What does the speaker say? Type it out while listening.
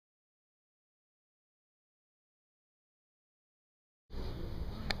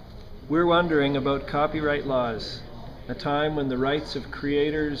We're wondering about copyright laws, a time when the rights of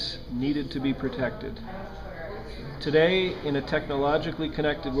creators needed to be protected. Today, in a technologically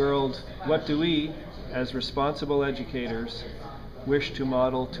connected world, what do we, as responsible educators, wish to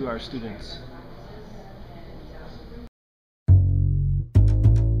model to our students?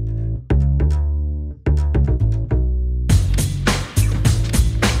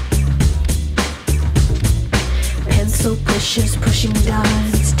 Pencil pushers pushing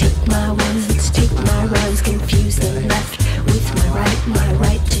dials, take my words, take my rhymes, confuse the left with my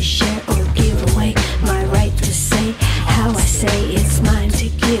right to share or give away, my right to say how I say it's mine to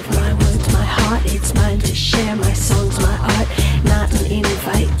give, my words, my heart, it's mine to share, my songs, my art, not an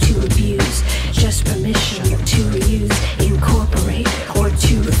invite to abuse, just permission to reuse, incorporate or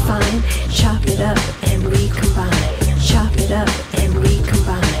to refine, chop it up and recombine, chop it up and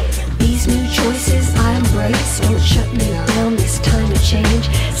recombine. These new choices I embrace, don't shut me down, this time to change,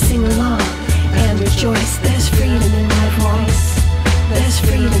 sing along and rejoice, there's freedom in my voice, there's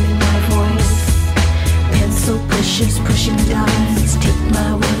freedom in my voice. Pencil pushers pushing dials, take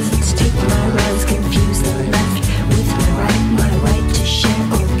my words, take my rhymes, confuse the left with my right to share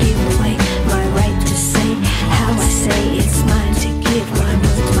or give away, my right to say how I say it's mine to give, my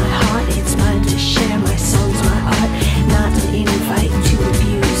words, my heart, it's mine to share, my songs, my art, not an invite to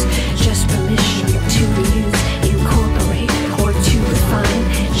abuse, just permission to reuse, incorporate or to refine,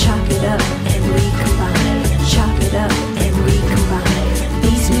 chop it up and recombine, chop it up and recombine.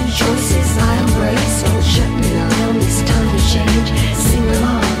 These new choices I embrace, don't shut me down, this time to change, sing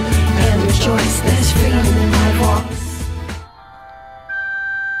along and rejoice, there's freedom in my voice.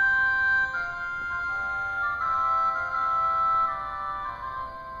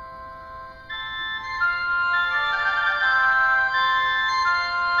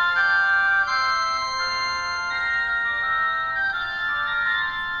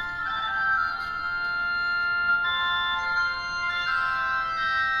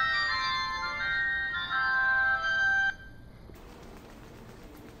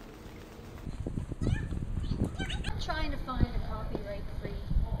 Trying to find a copyright-free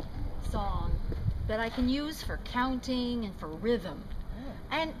song that I can use for counting and for rhythm,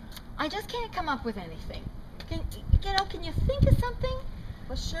 and I just can't come up with anything. Can you think of something?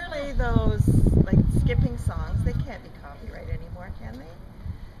 Well, surely those like skipping songs, they can't be copyright anymore, can they?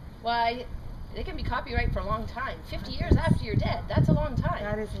 Why, they can be copyright for a long time. 50 years after you're dead, that's a long time.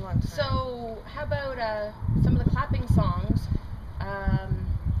 That is a long time. So how about some of the clapping songs?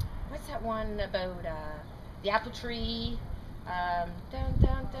 What's that one about the apple tree? Down,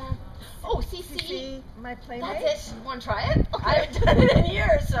 down, down. Oh, CC. My playmate. That's it. Want to try it? Okay. I haven't done it in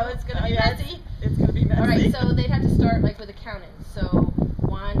years, so it's going to be messy. It's going to be messy. All right, so they'd have to start like with a count in. So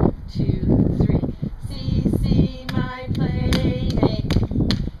 1, 2, 3. CC, my playmate,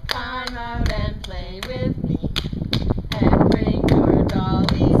 climb out and play with me, and bring your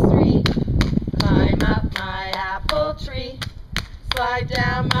dollies 3. Climb up my apple tree, slide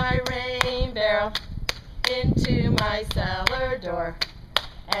down my rain barrel into my cellar door,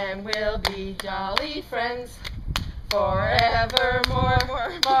 and we'll be jolly friends forevermore.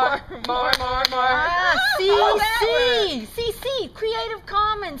 More. CC, Creative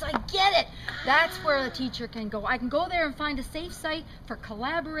Commons, I get it. That's where the teacher can go. I can go there and find a safe site for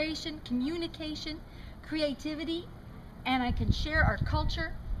collaboration, communication, creativity, and I can share our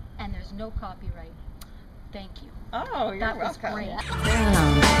culture, and there's no copyright. Thank you. Oh, you're welcome. That was great.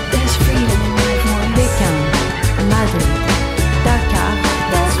 There's freedom in my voice. Pékin, Madrid, Dakar,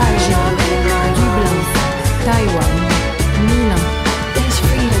 Alger, Dublin, Taïwan, Milan, There's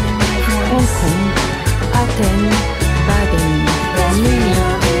freedom in my Hong voice. Kong, Athènes, Baden, Munich,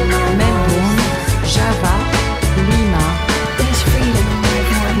 Melbourne, Java, Lima, There's freedom in my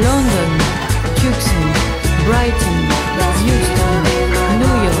voice. London, Tucson, Brighton, Houston,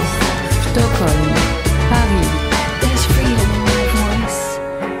 New York, Stockholm, Paris. There's freedom in my voice.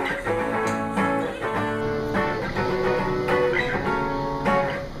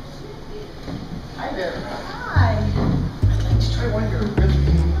 Hi there. Hi, I'd like to try one of your really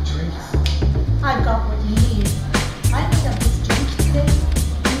unique drinks. I've got what you need. I made up this drink today.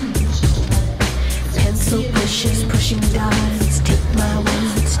 You should try it. Pencil pushers pushing dials, take my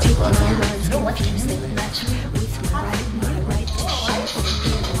words, take my rhymes, confuse the left with my right to share or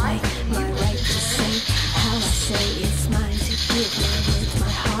give away, my right to say how I say it's mine to give, my words, my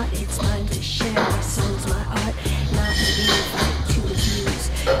heart, it's mine to share, my songs, my art, not an invite to abuse,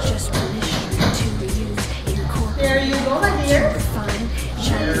 just permission to reuse, incorporate, There you go, my dear. to refine,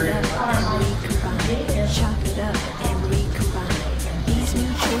 chop it up and recombine, chop it up and recombine. These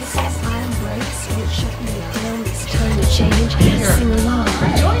new choices I embrace, don't shut me down, it's time to change, sing along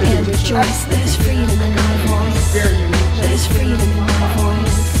and rejoice. choice, there's freedom in my voice. There's freedom in my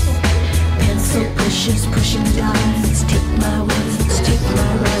voice. Pencil pushes, pushing dials. Take my words, take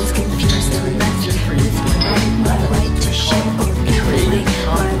my rhymes. Confuse the left with my right to share or give away.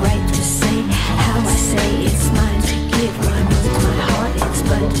 My right to say how I say. It's mine to give, my words, my heart. It's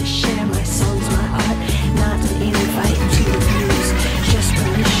fun to share my songs, my art. Not an invite to abuse, just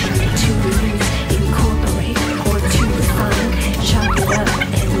permission to use. Incorporate or to refine. Chop it up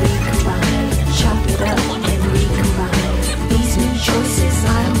and recombine. Chop it up and recombine. These new choices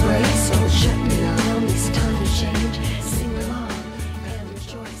I embrace. Don't shut me down, it's time to change. Sing along and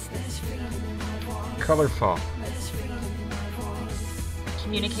rejoice. There's freedom in my voice. Colorful. There's freedom in my voice.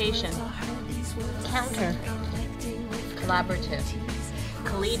 Communication. Counter. Collaborative.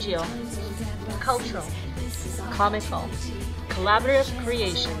 Collegial. Cultural. Comical. Collaborative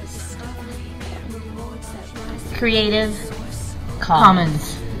creations. Creative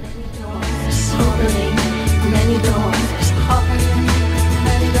Commons. Opening